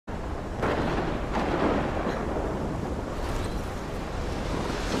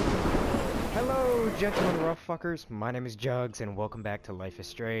Hello, gentlemen rough fuckers. My name is Jugs, and welcome back to Life is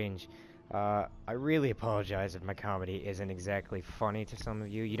Strange. I really apologize if my comedy isn't exactly funny to some of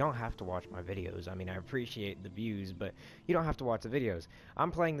you. You don't have to watch my videos. I mean, I appreciate the views, but you don't have to watch the videos.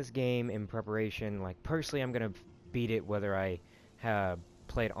 I'm playing this game in preparation. Like, personally, I'm gonna beat it whether I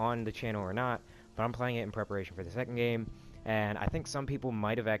play it on the channel or not, but I'm playing it in preparation for the second game. And I think some people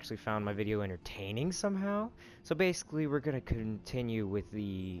might have actually found my video entertaining somehow. So basically, we're gonna continue with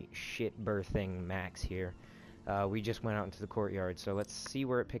the shit birthing Max here. We just went out into the courtyard, so let's see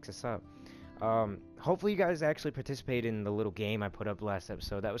where it picks us up. Hopefully you guys actually participated in the little game I put up last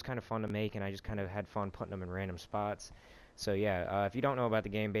episode. That was kind of fun to make, and I just kind of had fun putting them in random spots. So yeah, if you don't know about the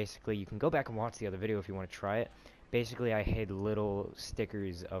game, basically, you can go back and watch the other video if you want to try it. Basically, I hid little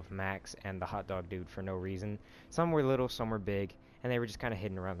stickers of Max and the hot dog dude for no reason. Some were little, some were big, and they were just kind of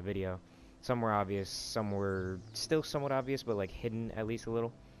hidden around the video. Some were obvious, some were still somewhat obvious, but like hidden at least a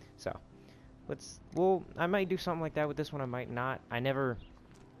little. So, well, I might do something like that with this one, I might not. I never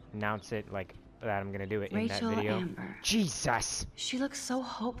announce it like that I'm gonna do it in that video. Amber. Jesus! She looks so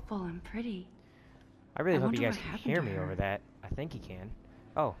hopeful and pretty. I really hope you guys can hear me over that. I think you can.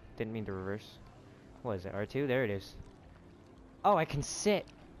 Oh, didn't mean to reverse. What is it, R2? There it is. Oh, I can sit.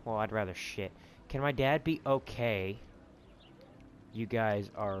 Well, I'd rather shit. Can my dad be okay? You guys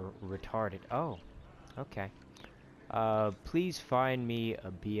are retarded. Oh, okay. Please find me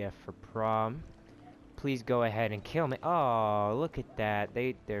a BF for prom. Please go ahead and kill me. Oh, look at that.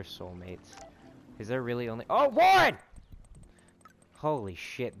 They're soulmates. Is there really only... Oh, Warren! Holy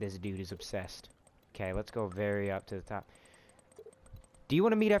shit, this dude is obsessed. Okay, let's go very up to the top. Do you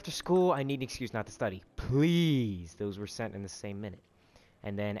want to meet after school? I need an excuse not to study. Please. Those were sent in the same minute.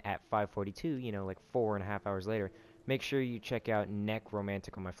 And then at 5:42, you know, like 4.5 hours later, make sure you check out Neck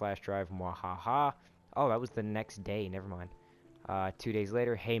Romantic on my flash drive. Mwahaha. Oh, that was the next day. Never mind. 2 days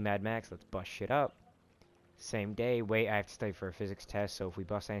later, hey, Mad Max, let's bust shit up. Same day. Wait, I have to study for a physics test, so if we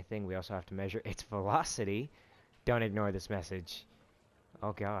bust anything, we also have to measure its velocity. Don't ignore this message.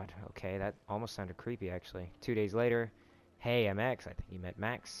 Oh, God. Okay, that almost sounded creepy, actually. 2 days later... Hey, MX, I think he meant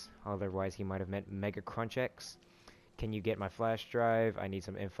Max. Otherwise, he might have meant Mega Crunch X. Can you get my flash drive? I need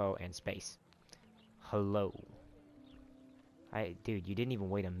some info and space. Hello. Dude, you didn't even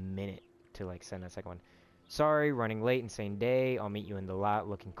wait a minute to, like, send that second one. Sorry, running late, insane day. I'll meet you in the lot,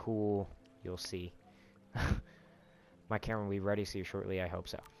 looking cool. You'll see. My camera will be ready, see you shortly. I hope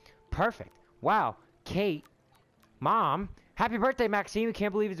so. Perfect. Wow. Kate. Mom. Happy birthday, Maxine. We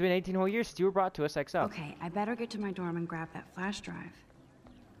can't believe it's been 18 whole years since you were brought to us. XO. Okay, I better get to my dorm and grab that flash drive.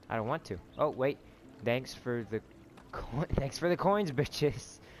 I don't want to. Oh, wait. Thanks for the coins,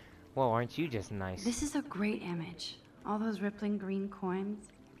 bitches. Well, aren't you just nice? This is a great image. All those rippling green coins.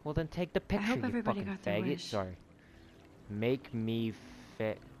 Well, then take the picture, I hope you everybody fucking got their faggot. wish. Sorry. Make me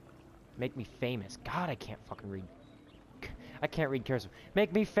famous. God, I can't fucking read. I can't read cursive.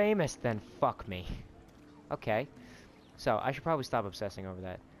 Make me famous, then fuck me. Okay. So, I should probably stop obsessing over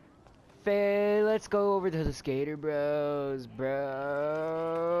that. Let's go over to the skater bros,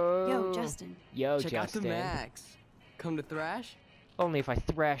 bro. Yo, Justin. Yo, Check Justin. out the Max. Come to thrash? Only if I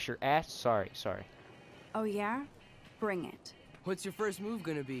thrash your ass. Sorry. Oh, yeah? Bring it. What's your first move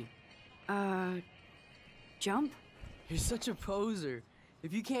gonna be? Jump? You're such a poser.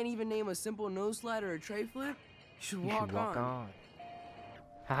 If you can't even name a simple nose slide or a tray flip, you should walk on.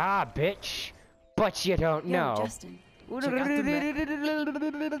 Haha, bitch. But you don't know. Yo, Justin. Check out the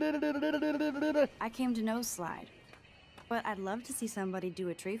I came to nose slide. But I'd love to see somebody do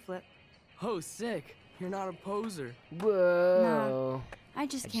a tree flip. Oh, sick. You're not a poser. Whoa. I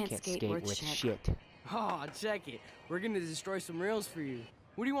just can't skate worth shit. Oh, check it. We're gonna destroy some rails for you.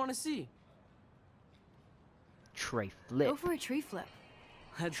 What do you want to see? Tray flip. Go for a tree flip.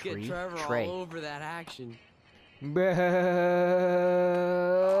 Let's get Trevor tray. all over that action. Bro.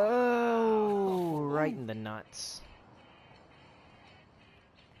 Right in the nuts.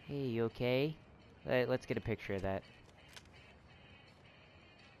 Hey, you okay? Let's get a picture of that.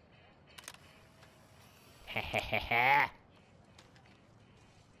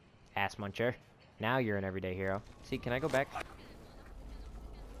 Ass muncher. Now you're an everyday hero. See, can I go back?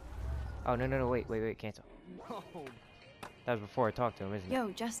 Oh, no, wait, cancel. Oh, That was before I talked to him, isn't it? Yo,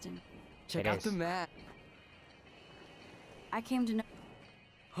 Justin. check It out is. the Max. I came to know.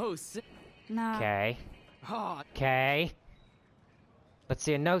 Oh, sick. Nah. Okay. Oh, Okay. Let's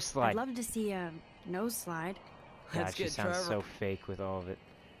see a nose slide. I'd love to see a nose slide. God, let's she get sounds Trevor. so fake with all of it.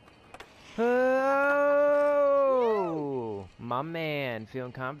 Oh, my man,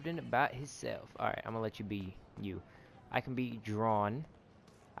 feeling confident about himself. All right, I'm gonna let you be you. I can be drawn.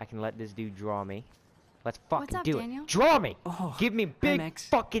 I can let this dude draw me. Let's fucking up, do Daniel? it. Draw me! Oh, Give me hi, big Max.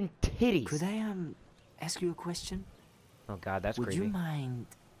 fucking titties! Could I ask you a question? Oh god, that's Would creepy. you mind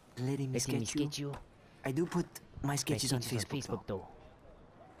letting me sketch you? I do put my sketches on Facebook, though.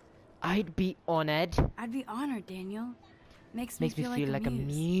 I'd be honored. I'd be honored, Daniel. Makes Makes me feel like a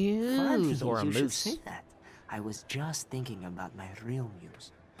muse Funny or a you should moose. say that. I was just thinking about my real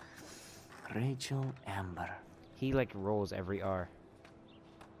muse, Rachel Amber. He like rolls every R.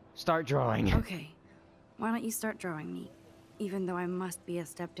 Start drawing. Okay. Why don't you start drawing me? Even though I must be a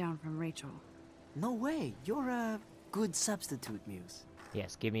step down from Rachel. No way, you're a good substitute muse.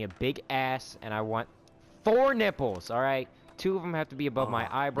 Yes, give me a big ass, and I want 4 nipples. All right, 2 of them have to be above my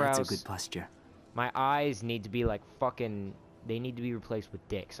eyebrows. That's a good posture. My eyes need to be like fucking. They need to be replaced with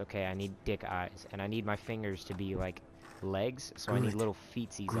dicks. Okay, I need dick eyes, and I need my fingers to be like legs. So I need Good. little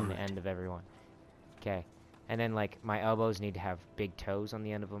feetsies on the Good. end of everyone. Okay, and then like my elbows need to have big toes on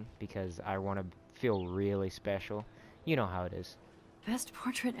the end of them because I want to feel really special. You know how it is. Best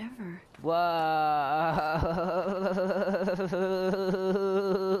portrait ever. Whoa!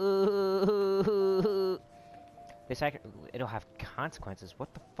 It'll have consequences.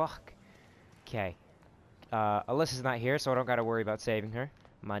 What the fuck? Okay. Alyssa's not here, so I don't gotta worry about saving her.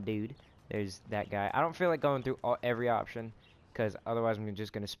 My dude. There's that guy. I don't feel like going through every option, because otherwise I'm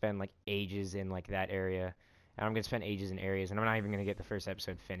just gonna spend like ages in like that area. And I'm gonna spend ages in areas, and I'm not even gonna get the first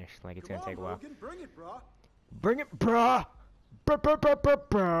episode finished. Like, it's gonna take a while. Logan, bring it, brah. Bring it, bruh! Bruh, bruh, bruh, bruh,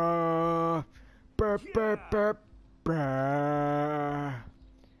 bruh. Bruh, bruh, bruh, bruh.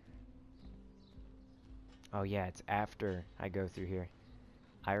 Oh yeah, it's after I go through here.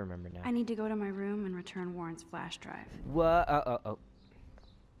 I remember now. I need to go to my room and return Warren's flash drive. What? Oh.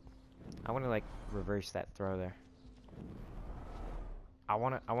 I want to like reverse that throw there. I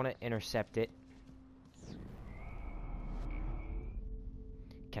want to intercept it.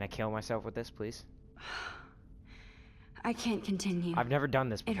 Can I kill myself with this, please? I can't continue. I've never done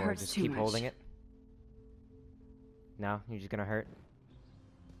this It before. hurts Just too keep much. holding it. No, you're just gonna hurt.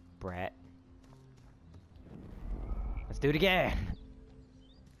 Brat. Let's do it again.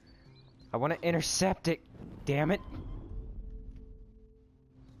 I want to intercept it. Damn it.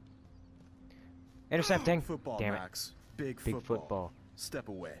 Intercepting. Football, Damn it. Max. Big Big football. Step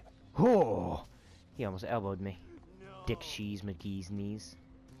away. Oh, he almost elbowed me. Dick Cheese McGee's knees.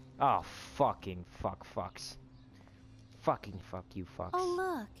 Oh, fucking fucks. Fucking fuck you fucks. Oh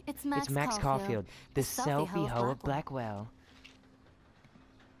look, it's Max Caulfield, the selfie selfie hoe of Blackwell. Blackwell.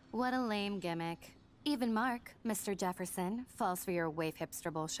 What a lame gimmick. Even Mark, Mr. Jefferson, falls for your wave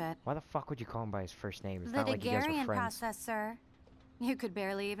hipster bullshit. Why the fuck would you call him by his first name? It's not The like you guys were Daguerrean friends. process, sir. You could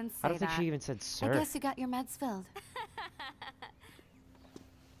barely even say I don't think that. she even said sir. I guess you got your meds filled.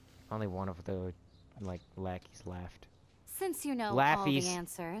 Only one of the, like, lackeys laughed. Since you know all Lappies. the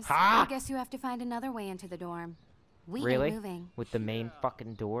answers, Ha! I guess you have to find another way into the dorm. We Really? ain't moving. With the main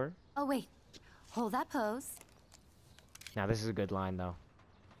fucking door? Oh wait, hold that pose. Now this is a good line, though.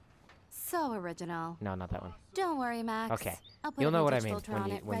 So original. No, not that one. Don't worry, Max. Okay. I'll put You'll a know what I vintage mean filter when on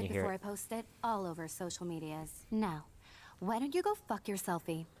you- it when right you hear before it. I post it all over social medias. Now, why don't you go fuck your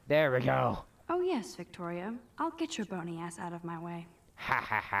selfie? There we go. Oh yes, Victoria. I'll get your bony ass out of my way. Ha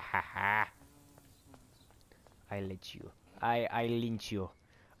ha ha ha ha. I lynch you. I lynch you.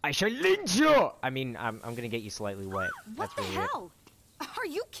 I shall lynch you! I mean, I'm gonna get you slightly wet. What That's the really it. hell? Are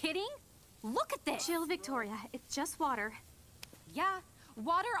you kidding? Look at this. Chill, Victoria. It's just water. Yeah,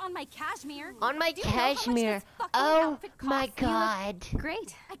 water on my cashmere. On my Do you know how much cashmere. this fucking Oh outfit my costs? You look god.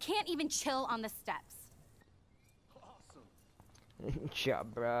 Great. I can't even chill on the steps.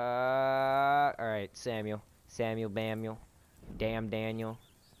 Chabra. Alright, Samuel. Samuel Bamuel. Damn Daniel.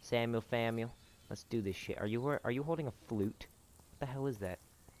 Samuel Famuel. Let's do this shit. Are you holding a flute? What the hell is that?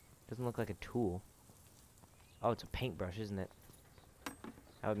 Doesn't look like a tool. Oh, it's a paintbrush, isn't it?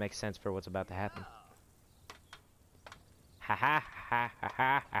 That would make sense for what's about to happen. Ha ha ha ha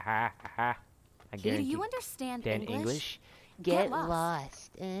ha ha ha ha. I Do guarantee. you understand Dan English? Get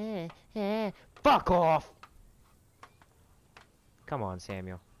lost. lost. Fuck off! Come on,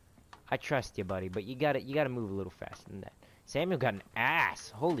 Samuel. I trust you, buddy, but you gotta move a little faster than that. Samuel got an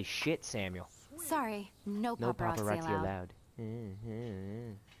ass. Holy shit, Samuel. Sorry, no No paparazzi, paparazzi allowed.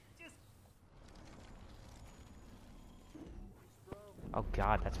 allowed. Oh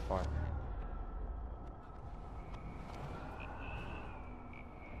god, that's far.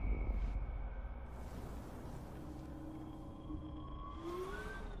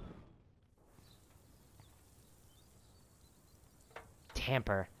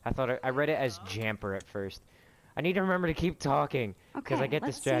 Tamper. I read it as jamper at first. I need to remember to keep talking because I Okay, get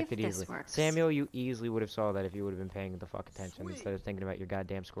let's see distracted if this easily. works. Samuel, you easily would have saw that if you would have been paying the fuck attention instead of thinking about your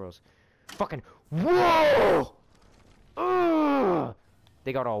goddamn squirrels. Fucking whoa! Ugh!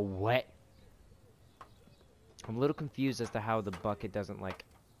 They got all wet. I'm a little confused as to how the bucket doesn't like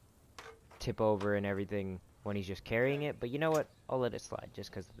tip over and everything when he's just carrying it, but you know what? I'll let it slide just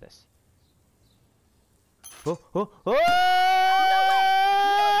because of this. Oh, oh, oh!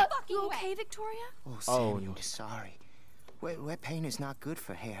 You okay, Victoria? Oh, Oh, Samuel, no. sorry. Wet paint is not good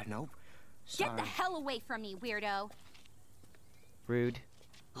for hair, nope. Sorry. Get the hell away from me, weirdo. Rude.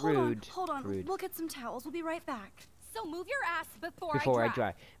 Hold on. Rude. We'll get some towels. We'll be right back. So move your ass before Before I I dry.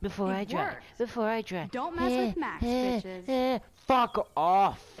 dry. Before I It dry. worked. Before I dry. Don't mess with Max, bitches. Fuck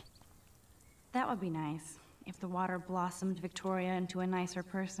off. That would be nice. If the water blossomed Victoria into a nicer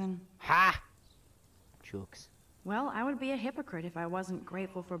person. Ha! Jokes. Well, I would be a hypocrite if I wasn't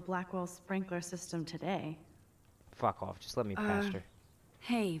grateful for Blackwell's sprinkler system today. Fuck off. Just let me past her.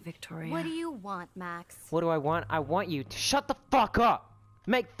 Hey, Victoria. What do you want, Max? What do I want? I want you to shut the fuck up.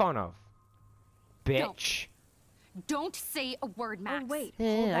 Make fun of. Bitch. Don't say a word, Max. Oh, wait.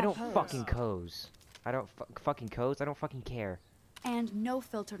 Hold I that don't hose. fucking codes. I don't fucking codes. I don't fucking care. And no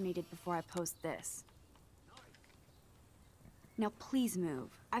filter needed before I post this. Now please move.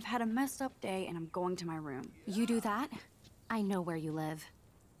 I've had a messed up day and I'm going to my room. You do that? I know where you live.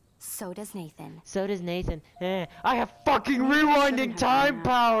 So does Nathan. So does Nathan. I have fucking Maybe I shouldn't rewinding have time done that.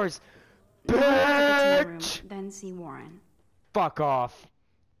 powers. Now I have to get to my room, Bitch! then see Warren. Fuck off.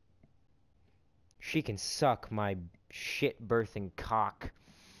 She can suck my shit birthing cock.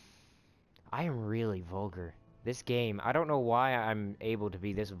 I am really vulgar. This game, I don't know why I'm able to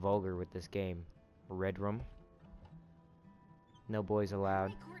be this vulgar with this game. Red room. No boys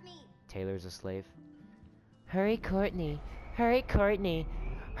allowed. Taylor's a slave. Hurry, Courtney. Hurry, Courtney.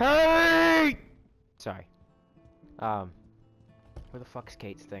 Hurry! Sorry. Where the fuck's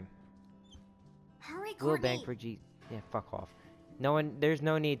Kate's thing? Hurry, Will Courtney. Bangford G. Yeah, fuck off. No one. There's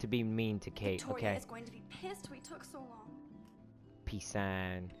no need to be mean to Kate. Victoria Okay. is going to be pissed we took so long. Peace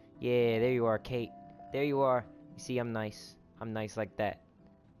sign. Yeah, there you are, Kate. There you are. You see, I'm nice. I'm nice like that.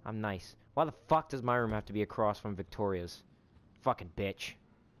 I'm nice. Why the fuck does my room have to be across from Victoria's? Fucking bitch.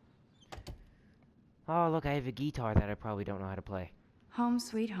 Oh, look, I have a guitar that I probably don't know how to play. Home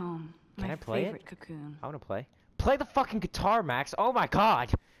sweet home. Can My I play it? favorite cocoon. I want to play. Play the fucking guitar, Max. Oh my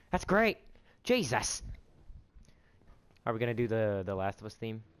god. That's great. Jesus. Are we gonna do the Last of Us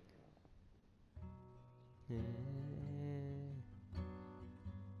theme?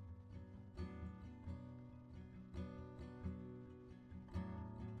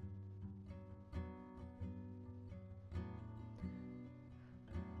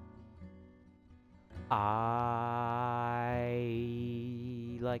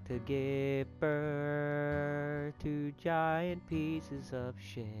 I like to give birth to giant pieces of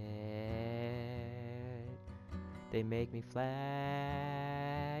shit. They make me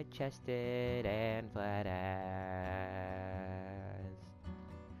flat-chested and flat-ass.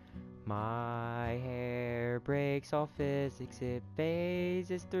 My hair breaks all physics, it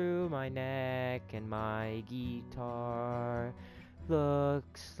phases through my neck, and my guitar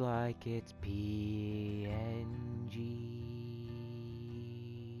looks like it's PNG.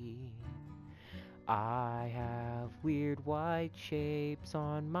 I have weird white shapes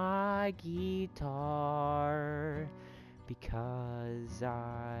on my guitar because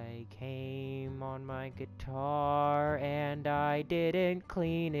I came on my guitar and I didn't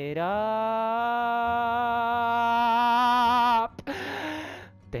clean it up.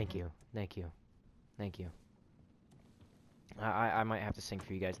 Thank you. Thank you. Thank you. I might have to sing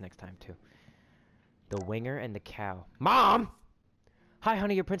for you guys next time too. The Winger and the Cow. Mom! Hi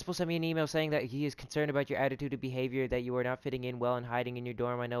honey, your principal sent me an email saying that he is concerned about your attitude and behavior, that you are not fitting in well and hiding in your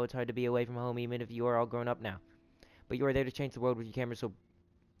dorm. I know it's hard to be away from home even if you are all grown up now. But you are there to change the world with your camera, so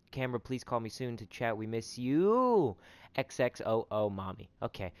camera, please call me soon to chat. We miss you. XXOO mommy.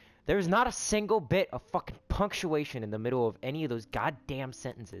 Okay. There's not a single bit of fucking punctuation in the middle of any of those goddamn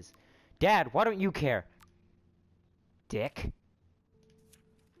sentences. Dad, why don't you care? Dick.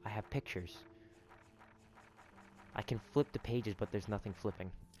 I have pictures. I can flip the pages, but there's nothing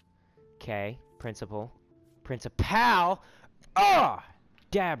flipping. Okay. Principal. Principal! Ah!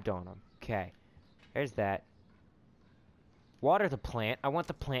 Dabbed on him. Okay. There's that. Water the plant. I want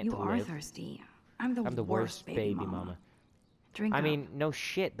the plant You to are live. thirsty. I'm the worst baby mama. Drink I up. mean, no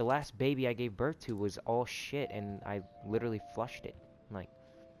shit. The last baby I gave birth to was all shit, and I literally flushed it. Like,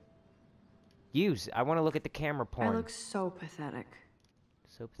 use. I want to look at the camera porn. I look so pathetic.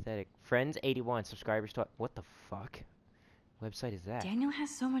 So pathetic. Friends 81, subscribers to... What the fuck? Website is that? Daniel has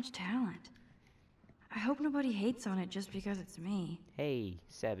so much talent. I hope nobody hates on it just because it's me. Hey,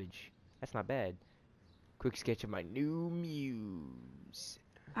 Savage. That's not bad. Quick sketch of my new muse.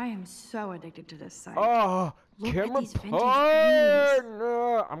 I am so addicted to this site. Oh, Look camera at these vintage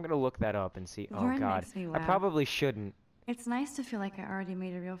porn! I'm gonna look that up and see. Oh Lauren God, makes me I laugh. probably shouldn't. It's nice to feel like I already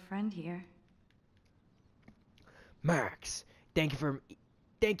made a real friend here. Max, thanks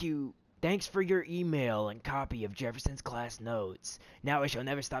for your email and copy of Jefferson's class notes. Now I shall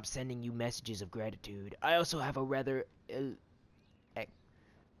never stop sending you messages of gratitude. I also have a rather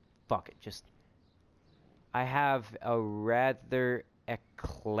fuck it, just I have a rather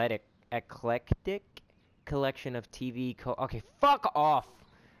eclectic collection of TV okay, fuck off.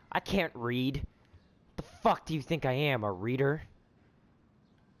 I can't read. The fuck do you think I am, a reader?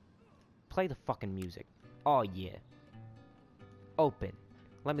 Play the fucking music. Oh yeah. Open.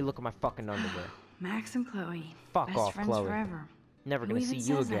 Let me look at my fucking underwear. Max and Chloe. Fuck best off, friends Chloe. forever. Never Who gonna see even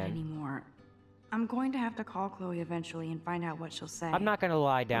you says that again. anymore? I'm going to have to call Chloe eventually and find out what she'll say. I'm not gonna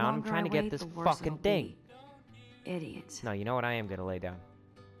lie The down. I'm longer trying I to get wait, this the worse fucking it'll thing. be. Idiot. No, you know what? I am gonna lay down.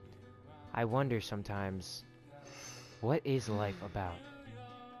 I wonder sometimes, what is life about?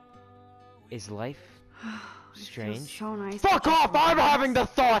 Is life strange? So nice Fuck to just off! I'm relax. having the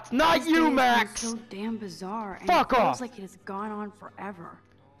thoughts, not These you, days are Max! so damn bizarre, and Fuck it feels off! like it has gone on forever.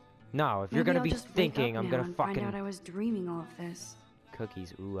 No, if you're Maybe gonna I'll be just wake thinking, up I'm now gonna and find fucking out I was dreaming all of this.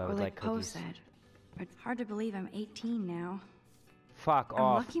 cookies. Ooh, I Or would like like Poe cookies. said, it's hard to believe I'm 18 now. Fuck I'm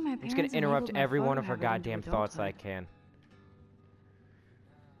off! lucky my I'm just gonna parents interrupt enabled my every one photo of her habit into goddamn thoughts that I adulthood. can.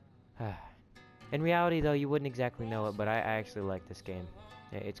 In reality, though, you wouldn't exactly know it, but I actually like this game.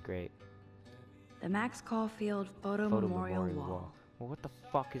 It's great. The Max Caulfield Photo Memorial Wall. Well, what the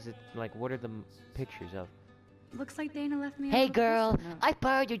fuck is it? Like, what are the pictures of? Looks like Dana left me a Hey little girl, post-it note. I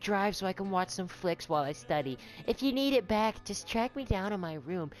borrowed your drive so I can watch some flicks while I study. If you need it back, just track me down in my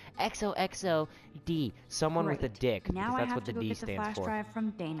room. XOXOD. Someone with a Great. dick, Now because I that's have what to the go D get the stands flash for. drive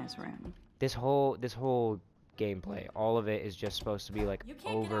from Dana's room. This whole gameplay, all of it is just supposed to be like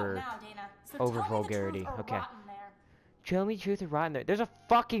over vulgarity. Okay. Tell me the truth or rot in there. There's a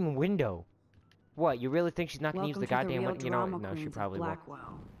fucking window. What? You really think she's not gonna use the goddamn window? You know, no, she probably will.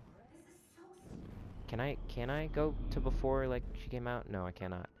 Can I go to before like she came out? No, I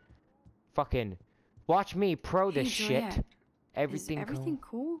cannot. Fucking watch me pro this Hey, shit. Juliet, Everything Is everything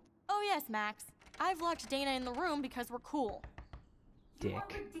cool? Oh yes, Max. I've locked Dana in the room because we're cool.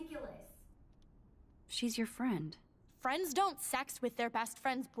 Dick. She's your friend. Friends don't sex with their best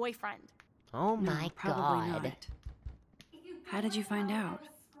friend's boyfriend. Oh No, my probably god. not. How did you find out?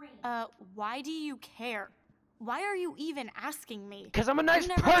 Why do you care? Why are you even asking me? Cause I'm a nice You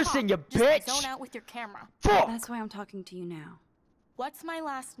never person, talk. you Just bitch. zone out with your camera. Fuck. That's why I'm talking to you now. What's my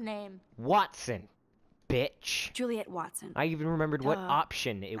last name? Watson, bitch. Juliet Watson. I even remembered what Duh.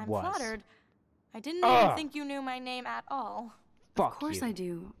 option it I'm was. flattered. I didn't Ugh. even think you knew my name at all. Fuck Of course you. I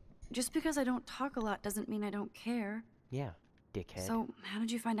do. Just because I don't talk a lot doesn't mean I don't care. Yeah, dickhead. So, how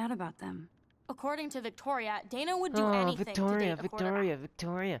did you find out about them? According to Victoria, Dana would do oh, anything Victoria, to date a quarterback.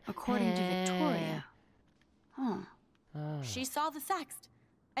 Victoria. According to Victoria. Huh. Oh. She saw the sext,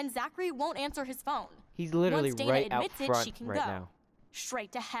 and Zachary won't answer his phone. He's literally Once Dana right out admits it, front she can right go. now.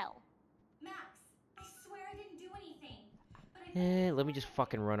 Straight to hell. Max, I swear I didn't do anything. But Let me just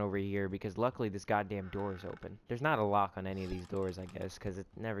fucking run over here because luckily this goddamn door is open. There's not a lock on any of these doors, I guess, because it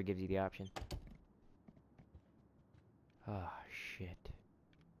never gives you the option. Oh, shit.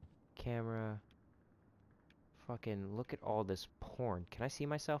 Camera. Fucking look at all this porn. Can I see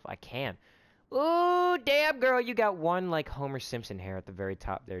myself? I can. Ooh, damn, girl, you got one, like, Homer Simpson hair at the very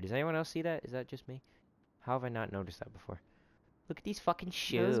top there. Does anyone else see that? Is that just me? How have I not noticed that before? Look at these fucking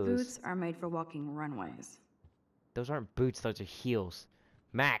shoes. Those boots are made for walking runways. Those aren't boots, those are heels.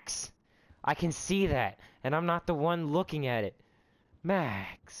 Max, I can see that, and I'm not the one looking at it.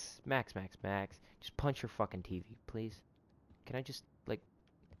 Max. Just punch your fucking TV, please. Can I just, like...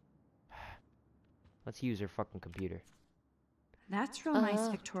 Let's use her fucking computer. That's real nice,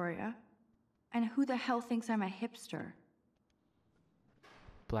 Victoria. And who the hell thinks I'm a hipster?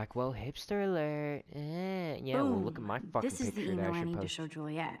 Blackwell hipster alert. Yeah, well, look at my fucking This is the picture that email I I should need to post. show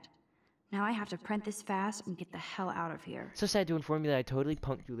Juliet. Now I have to print this fast and get the hell out of here. So sad to inform you that I totally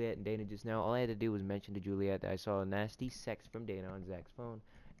punked Juliet and Dana just now. All I had to do was mention to Juliet that I saw a nasty sex from Dana on Zach's phone.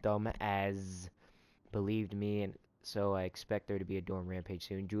 Dumb as believed me, and so I expect there to be a dorm rampage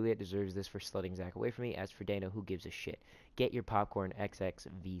soon. Juliet deserves this for slutting Zach away from me. As for Dana, who gives a shit? Get your popcorn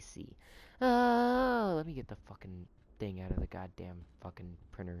XXVC. Oh, let me get the fucking thing out of the goddamn fucking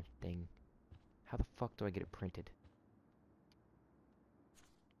printer thing. How the fuck do I get it printed?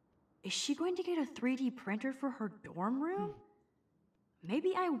 Is she going to get a 3D printer for her dorm room?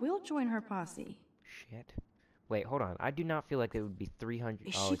 Maybe I will join her posse. Shit. Wait, hold on. I do not feel like it would be 300.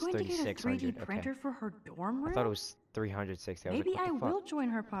 Is Oh, she it's going to get a 3600. 3D printer for her dorm room? I thought it was 360. I was Maybe like, I what the fuck? will join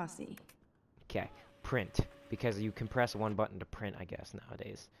her posse. Okay, print. Because you can press one button to print, I guess,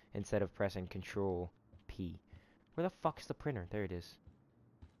 nowadays. Instead of pressing Control P. Where the fuck's the printer? There it is.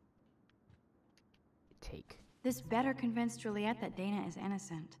 Take. This better convince Juliet that Dana is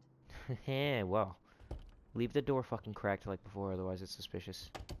innocent. Well. Leave the door fucking cracked like before, otherwise it's suspicious.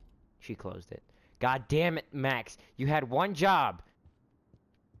 She closed it. God damn it, Max! You had one job!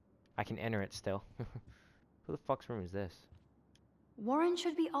 I can enter it still. Who the fuck's room is this? Warren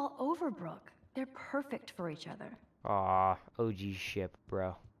should be all over Brooke. They're perfect for each other. Aw, OG ship,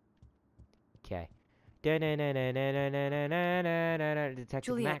 bro. Okay. Detective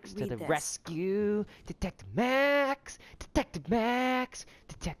Juliet, Max to read the this. rescue! Detective Max! Detective Max!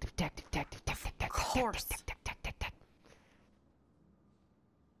 Detective. Of course.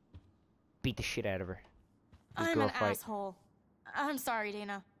 Beat the shit out of her. This I'm girl an fight. asshole. I'm sorry,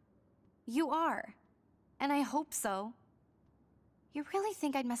 Dana. You are. And I hope so. You really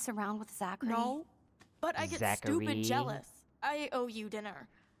think I'd mess around with Zachary? No, but I get Zachary. stupid jealous. I owe you dinner.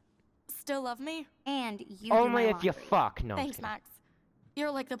 Still love me? And you Only do my if you laundry. fuck. No, I'm Thanks, just kidding. Max.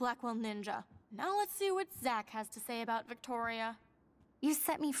 You're like the Blackwell Ninja. Now let's see what Zach has to say about Victoria. You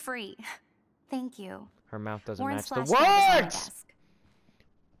set me free. Thank you. Her mouth doesn't Warren's match the flash drive is on my words! desk.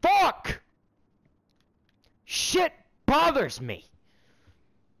 Fuck! Shit bothers me.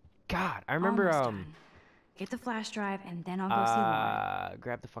 God, I remember, Almost done. Get the flash drive and then I'll go see Warren.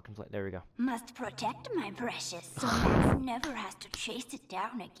 grab the fucking there we go. Must protect my precious so Max never has to chase it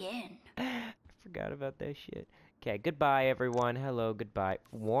down again. I forgot about that shit. Okay, goodbye, everyone. Hello, goodbye.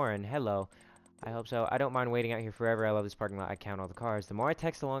 Warren, hello. I hope so. I don't mind waiting out here forever. I love this parking lot. I count all the cars. The more I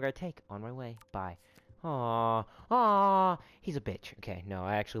text, the longer I take. On my way. Bye. Aww. Aww. He's a bitch. Okay, no,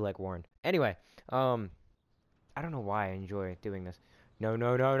 I actually like Warren. Anyway, I don't know why I enjoy doing this. No.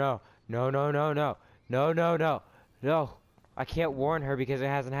 No. I can't warn her because it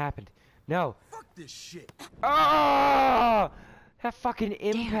hasn't happened. No. Fuck this shit. Oh! That fucking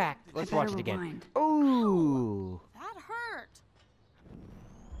impact. Damn, Let's I watch better it again. rewind. Ooh. That hurt.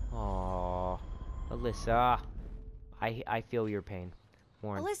 Aw. Alyssa. I feel your pain.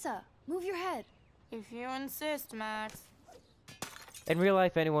 Warren. Alyssa, move your head. If you insist, Max. In real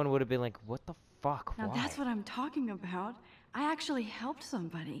life, anyone would have been like, what the fuck? Now Why? that's what I'm talking about. I actually helped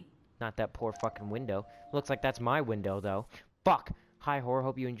somebody. Not that poor fucking window. Looks like that's my window, though. Fuck. Hi, Horror.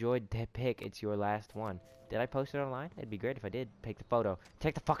 Hope you enjoyed the pic. It's your last one. Did I post it online? It'd be great if I did. Take the photo.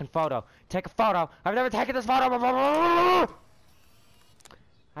 Take the fucking photo. Take a photo. I've never taken this photo before.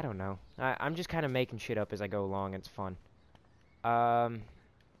 I don't know. I'm just kind of making shit up as I go along. It's fun.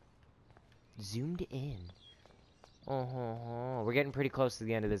 Zoomed in. We're getting pretty close to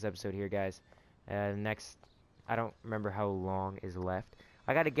the end of this episode here, guys. Next, I don't remember how long is left.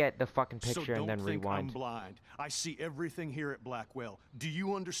 I gotta get the fucking picture and then So don't think I'm rewind. blind. I see everything here at Blackwell. Do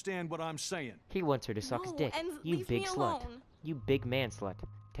you understand what I'm saying? He wants her to suck his No, dick. and You leave big me slut. alone. You big man slut.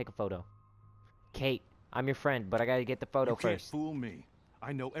 Take a photo. Kate, I'm your friend, but I gotta get the photo You can't first. fool me.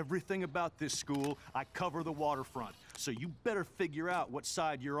 I know everything about this school. I cover the waterfront. So you better figure out what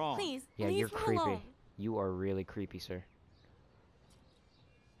side you're on. Please, Yeah, leave you're me creepy. alone. You are really creepy, sir.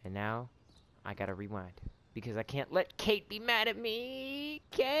 And now, I gotta rewind. Because I can't let Kate be mad at me.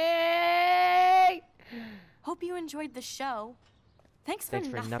 Kate! Hope you enjoyed the show. Thanks Thanks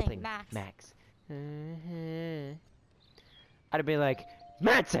for nothing, Max. I'd be like,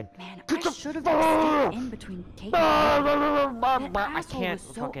 Manson! Man, get I the should have fuck stayed in between Kate I and That asshole can't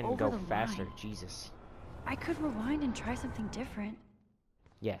was so fucking over go the faster. line. Jesus. I could rewind and try something different.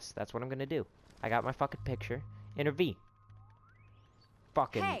 Yes, that's what I'm gonna do. I got my fucking picture. Intervene.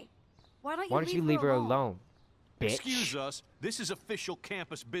 Fucking. Hey, why don't you Why don't you leave her alone, bitch? Excuse us. This is official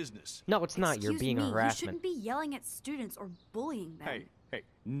campus business. No, it's not. You're Excuse being me, a you harassment. shouldn't be yelling at students or bullying them. Hey,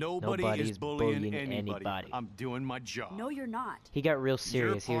 nobody Nobody is is bullying bullying anybody. anybody. I'm doing my job. No, you're not. He got real You're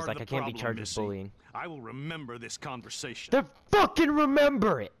serious. He was part like, of I the can't be problem, charged with Missy. bullying. I will remember this conversation. Then fucking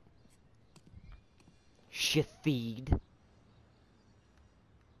remember it! Shafid.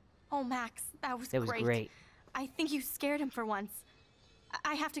 Oh, Max, that was That was great. I think you scared him for once.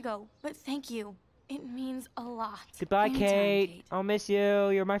 I have to go, but thank you. It means a lot. Goodbye, Anytime, Kate. Kate. I'll miss you.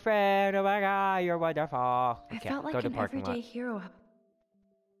 You're my friend. Oh my god, you're wonderful. I Okay, felt like go to an parking everyday lot. hero.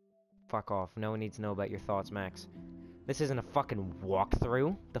 Fuck off. No one needs to know about your thoughts, Max. This isn't a fucking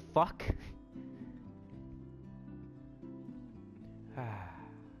walkthrough. The fuck?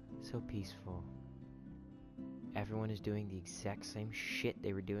 So peaceful. Everyone is doing the exact same shit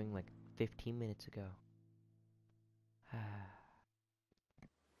they were doing like 15 minutes ago.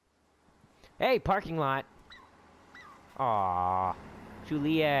 Hey, parking lot. Aw,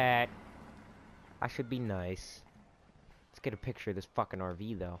 Juliet. I should be nice. Let's get a picture of this fucking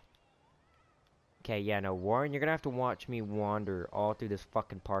RV, though. Okay, yeah, no, Warren, you're gonna have to watch me wander all through this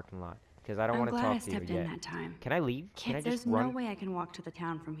fucking parking lot. Because I don't want to talk to you yet. I'm glad I stepped in that time. Can I leave? Can I just There's run? no way I can walk to the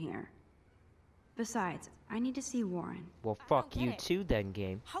town from here. Besides, I need to see Warren. Well, fuck you too, then,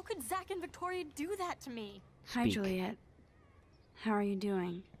 game. How could Zach and Victoria do that to me? Hi, Juliet. How are you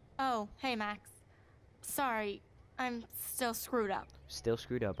doing? Oh, hey, Max. Sorry, I'm still screwed up. Still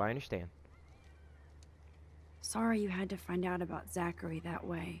screwed up, I understand. Sorry you had to find out about Zachary that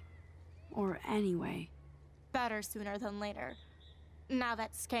way. Or anyway. Better sooner than later. Now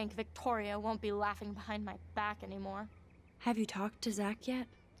that skank Victoria won't be laughing behind my back anymore. Have you talked to Zach yet?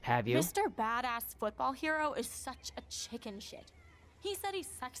 Have you? Mr. Badass Football Hero is such a chicken shit. He said he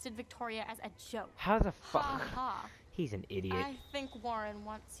sexted Victoria as a joke. How the fuck? Ha ha. He's an idiot. I think Warren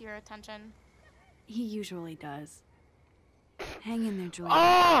wants your attention. He usually does. Hang in there, Juliet.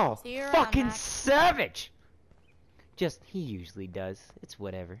 Oh! See you around, Fucking Max. savage! Just, he usually does. It's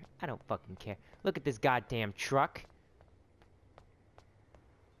whatever. I don't fucking care. Look at this goddamn truck.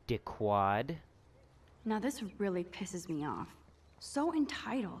 Dickwad. Now this really pisses me off. So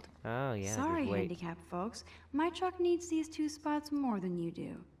entitled. Oh, yeah. Sorry, just wait. handicapped folks. My truck needs these 2 spots more than you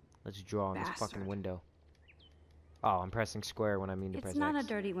do. Let's draw on this fucking Bastard. window. Oh, I'm pressing square when I mean to press It's not X. a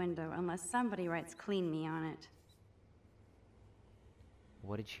dirty window unless somebody writes clean me on it.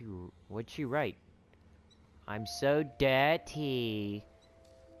 What'd you write? I'm so dirty.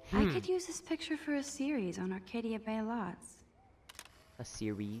 I could use this picture for a series on Arcadia Bay lots. A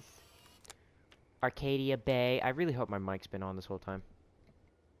series. Arcadia Bay. I really hope my mic's been on this whole time.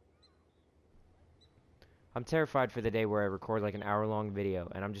 I'm terrified for the day where I record like an hour-long video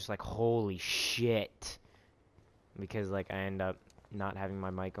and I'm just like, holy shit. Because like I end up not having my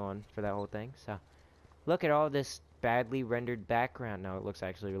mic on for that whole thing. So look at all this badly rendered background. No, it looks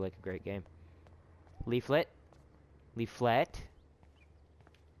actually like a great game. Leaflet. Leaflet.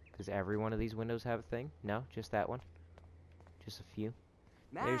 Does every one of these windows have a thing? No, just that one. Just a few.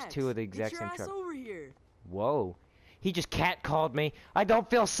 Max, There's 2 of the exact get same your ass truck. over here. Whoa. He just catcalled me. I don't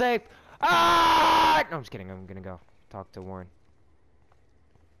feel safe. Ah! No, I'm just kidding. I'm gonna go talk to Warren.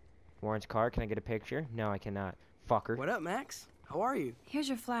 Warren's car. Can I get a picture? No, I cannot. Fucker. What up, Max? How are you? Here's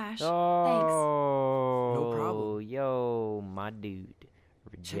your flash. Oh. No problem. Yo, my dude.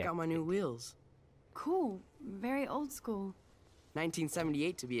 Check out my new wheels. Cool. Very old school.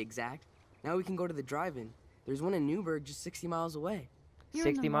 1978 to be exact. Now we can go to the drive-in. There's one in Newburgh just 60 miles away. You're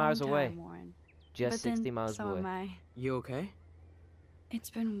in 60 the miles wrong away. time, Warren. Just But then 60 miles so away. am I. You okay? It's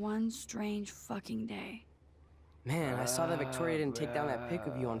been one strange fucking day. Man, I saw that Victoria didn't take down that pic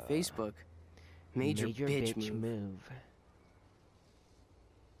of you on Facebook. Major bitch move.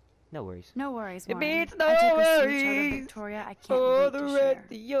 No worries. No worries, It Warren. means no I took a sweet shot of worries Victoria. I can't for wait the to rest share.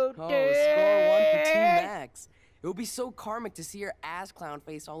 of your Oh, day. score 1 for 2 Max. It would be so karmic to see your ass clown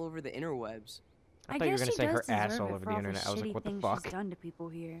face all over the interwebs. I thought you were guess gonna she say her does ass deserve all it over for the all internet. I was like, shitty what the things fuck? she's done to people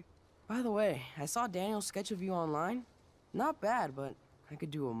here. By the way, I saw Daniel's sketch of you online. Not bad, but I could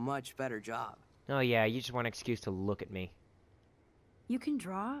do a much better job. Oh yeah, you just want an excuse to look at me. You can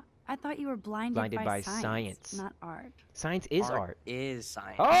draw? I thought you were blinded By science, science. not art. Science is art. Is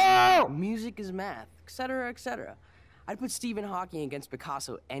science. Oh! Music is math, etc., etc. I'd put Stephen Hawking against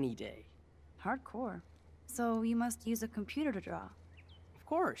Picasso any day. Hardcore. So you must use a computer to draw. Of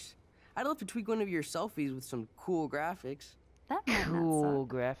course. I'd love to tweak one of your selfies with some cool graphics. That might Cool not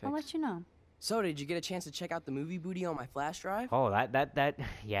suck. graphics. I'll let you know. So, did you get a chance to check out the movie booty on my flash drive? Oh, that,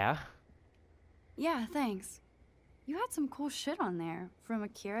 yeah. Yeah, thanks. You had some cool shit on there. From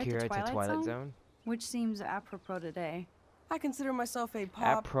Akira Akira to to Twilight Zone. Which seems apropos today. I consider myself a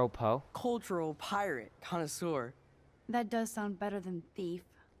pop Apropos. cultural pirate connoisseur. That does sound better than thief.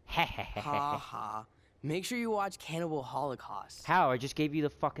 Ha ha. Make sure you watch Cannibal Holocaust. How? I just gave you the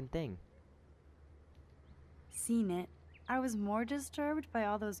fucking thing. Seen it. I was more disturbed by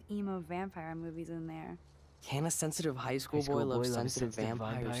all those emo vampire movies in there. Can a sensitive high school boy love sensitive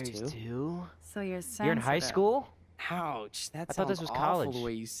vampires too? So you're sensitive. You're in high school? Ouch, that I sounds thought this was awful college. the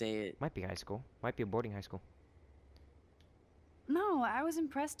way you say it. Might be high school. Might be a boarding high school. No, I was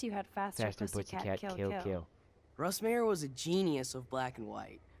impressed you had Faster Pussycat, kill. Russ Meyer was a genius of black and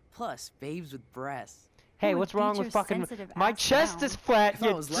white. Plus, babes with breasts. Hey, would what's wrong beat with your fucking... sensitive My ass chest down? is flat, If I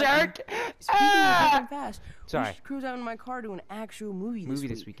you was jerk! lucky. Speaking Ah! of fucking fast, we Sorry. should cruise out in my car to an actual movie this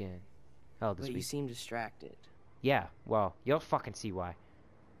week. weekend. Oh, this But you week. seem distracted. Yeah, well, you'll fucking see why.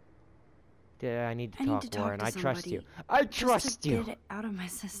 I need to talk, Warren. I trust you. I trust you. Just to get it out of my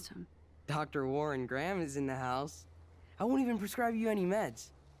system. Dr. Warren Graham is in the house. I won't even prescribe you any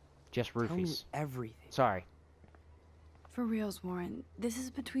meds. Just Tell me roofies. everything. Sorry. For reals, Warren. This is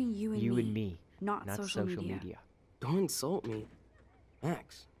between you and me. You and me. Not social media. Don't insult me.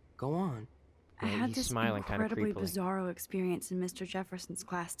 Max, go on. I Yeah, had he's this smiling kinda incredibly creepily. bizarro experience in Mr. Jefferson's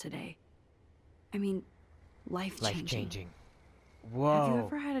class today. I mean, life-changing. Life-changing. Whoa. Have you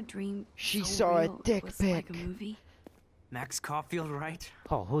ever had a dream She so saw a real it dick was pic. like a movie? Max Caulfield, right?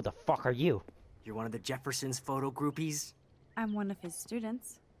 Oh, who the fuck are you? You're one of the Jefferson's photo groupies? I'm one of his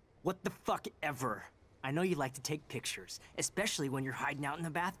students. What the fuck ever? I know you like to take pictures, especially when you're hiding out in the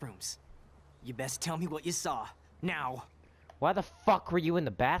bathrooms. You best tell me what you saw. Now. Why the fuck were you in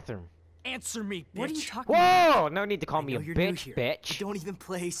the bathroom? Answer me, bitch. What are you talking about? Whoa! No need to call I me a know you're new bitch, here, bitch. but don't even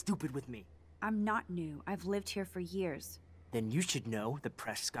play stupid with me. I'm not new. I've lived here for years. Then you should know the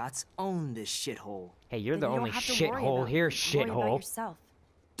Prescotts own this shithole. Hey, you're Then the you don't only have to worry shithole about here, me. Worry about shithole. yourself.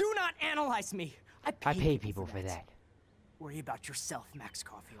 Do not analyze me. I pay people for that. Worry about yourself, Max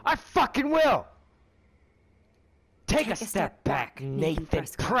Caulfield. I fucking will! Take a step back, Nathan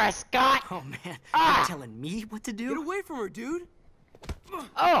Prescott! Oh man, Ah! you're telling me what to do? Get away from her, dude.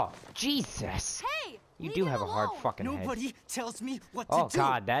 Oh, Jesus! Hey! You leave do him have a hard alone. fucking head. Nobody tells me what to Oh do.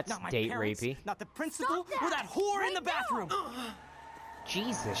 God, that's Not my date parents, rapey. not the principal, Stop or that! that whore in the Right bathroom.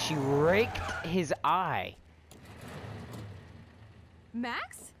 Jesus, she raked his eye.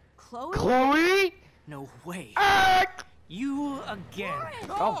 Max? Chloe? Chloe? No way. Ah! You again.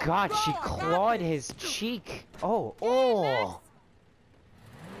 Oh God, she clawed his cheek. Oh.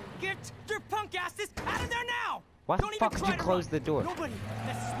 Get your punk asses out of there now! Why the Don't even fuck would try you to close run. the door? Nobody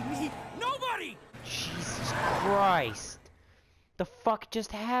messes with me. Nobody! Jesus Christ. The fuck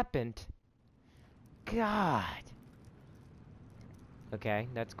just happened? God. Okay,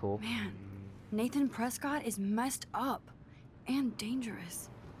 that's cool. Man, Nathan Prescott is messed up and dangerous.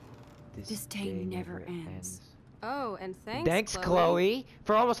 This day never ends. Oh, and thanks, Thanks, Chloe,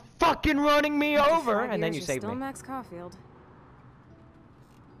 for almost fucking running me After over, 5 and then years, you you're saved still me. Max Caulfield.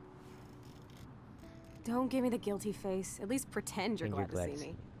 Don't give me the guilty face. At least pretend you're And glad you're to glad see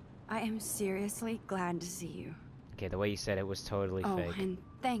to me. I am seriously glad to see you. Okay, the way you said it was totally Oh, fake. and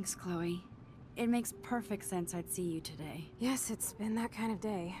thanks, Chloe. It makes perfect sense I'd see you today. Yes, it's been that kind of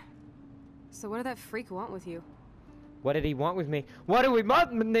day. So what did that freak want with you? What did he want with me? What do we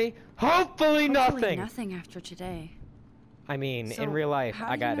want with me? Hopefully nothing! Nothing after today. I mean, So, in real life, how I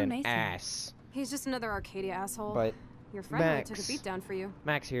do you got know an Nathan? ass. He's just another Arcadia asshole. But Your friend really Max, took a beat down for you.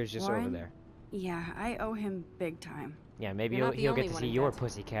 Max here is just over Warren? there. Yeah, I owe him big time. Yeah, maybe You're not he'll the get only to one see in your debt.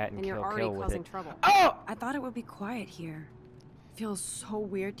 pussycat and And you're kill already with causing it. trouble. Oh! I thought it would be quiet here. Feels so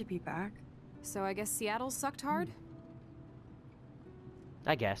weird to be back. So I guess Seattle sucked hard?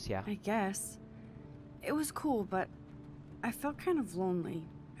 I guess, yeah. I guess. It was cool, but I felt kind of lonely,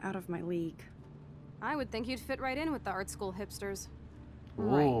 out of my league. I would think you'd fit right in with the art school hipsters. Ooh, You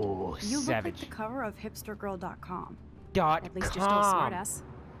look like savage. the cover of hipstergirl.com. At least you're still a .com. smartass.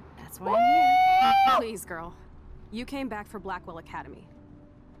 That's why I'm here. Please, girl. You came back for Blackwell Academy.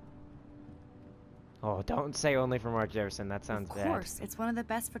 Oh, don't say only for Mark Jefferson. That sounds Of bad. course, it's one of the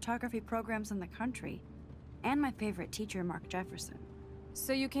best photography programs in the country. And my favorite teacher, Mark Jefferson.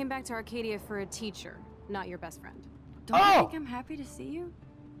 So you came back to Arcadia for a teacher, not your best friend. Don't you Oh! think I'm happy to see you?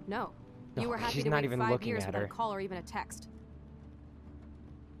 No. No, You were happy she's to not wait even 5 looking years at without her. a call or even a text.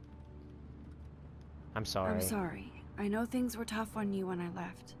 I'm sorry. I'm sorry. I know things were tough on you when I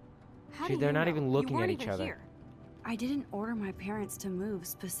left. How See, do they're you not know? even You looking at weren't each even other. Here. I didn't order my parents to move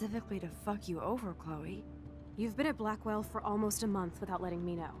specifically to fuck you over, Chloe. You've been at Blackwell for almost a month without letting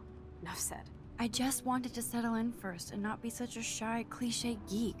me know. Enough said. I just wanted to settle in first and not be such a shy, cliche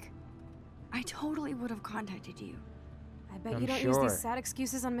geek. I totally would have contacted you. I bet I'm you don't sure. use these sad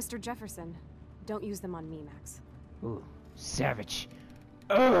excuses on Mr. Jefferson. Don't use them on me, Max. Ooh, savage.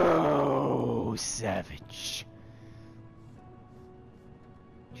 Oh, savage.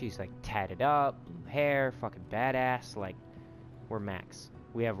 She's like tatted up, blue hair, fucking badass. Like, we're Max.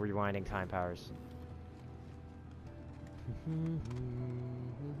 We have rewinding time powers.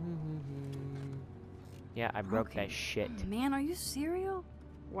 Yeah, I broke Okay. that shit. Man, are you serial?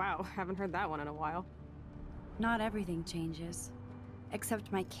 Wow, haven't heard that one in a while. Not everything changes.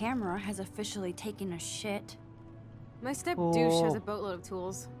 Except my camera has officially taken a shit. My step douche has Oh. a boatload of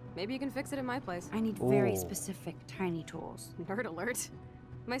tools. Maybe you can fix it at my place. I need very Oh. specific, tiny tools. Nerd alert.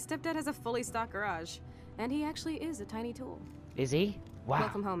 My stepdad has a fully stocked garage, and he actually is a tiny tool. Is he? Wow.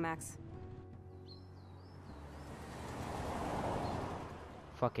 Welcome home, Max.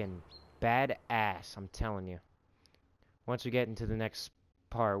 Fucking badass, I'm telling you. Once we get into the next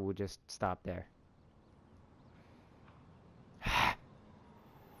part, we'll just stop there.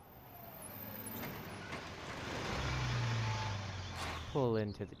 Pull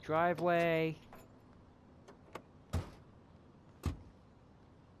into the driveway.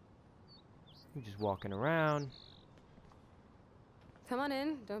 We're just walking around. Come on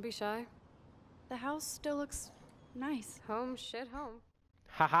in. Don't be shy. The house still looks nice. Home shit home.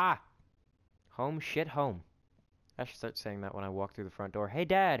 Haha. Home shit home. I should start saying that when I walk through the front door. Hey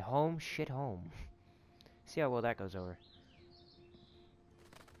Dad, home shit home. See how well that goes over.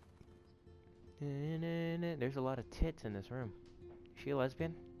 There's a lot of tits in this room. Is she a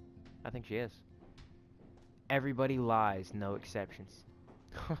lesbian? I think she is. Everybody lies, no exceptions.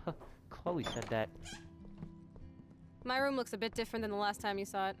 Chloe said that. My room looks a bit different than the last time you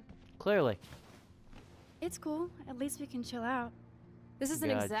saw it. Clearly. It's cool. At least we can chill out. This isn't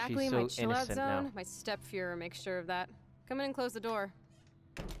God, exactly she's my so chill-out innocent zone. now. My step-fuhrer makes sure of that. Come in and close the door.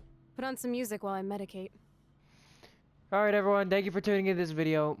 Put on some music while I medicate. Alright everyone, thank you for tuning in to this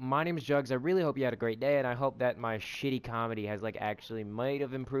video. My name is Jugs. I really hope you had a great day, and I hope that my shitty comedy has like actually might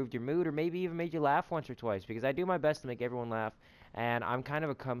have improved your mood, or maybe even made you laugh once or twice, because I do my best to make everyone laugh, and I'm kind of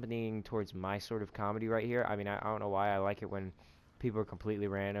accompanying towards my sort of comedy right here. I mean, I don't know why I like it when people are completely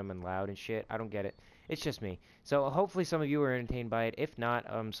random and loud and shit. I don't get it. It's just me. So hopefully some of you are entertained by it. If not,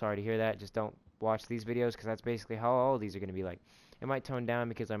 I'm sorry to hear that. Just don't watch these videos, because that's basically how all of these are going to be like. It might tone down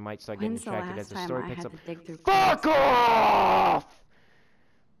because I might start getting distracted as the story picks up. Fuck off!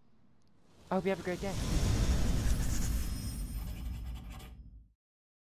 I hope you have a great day.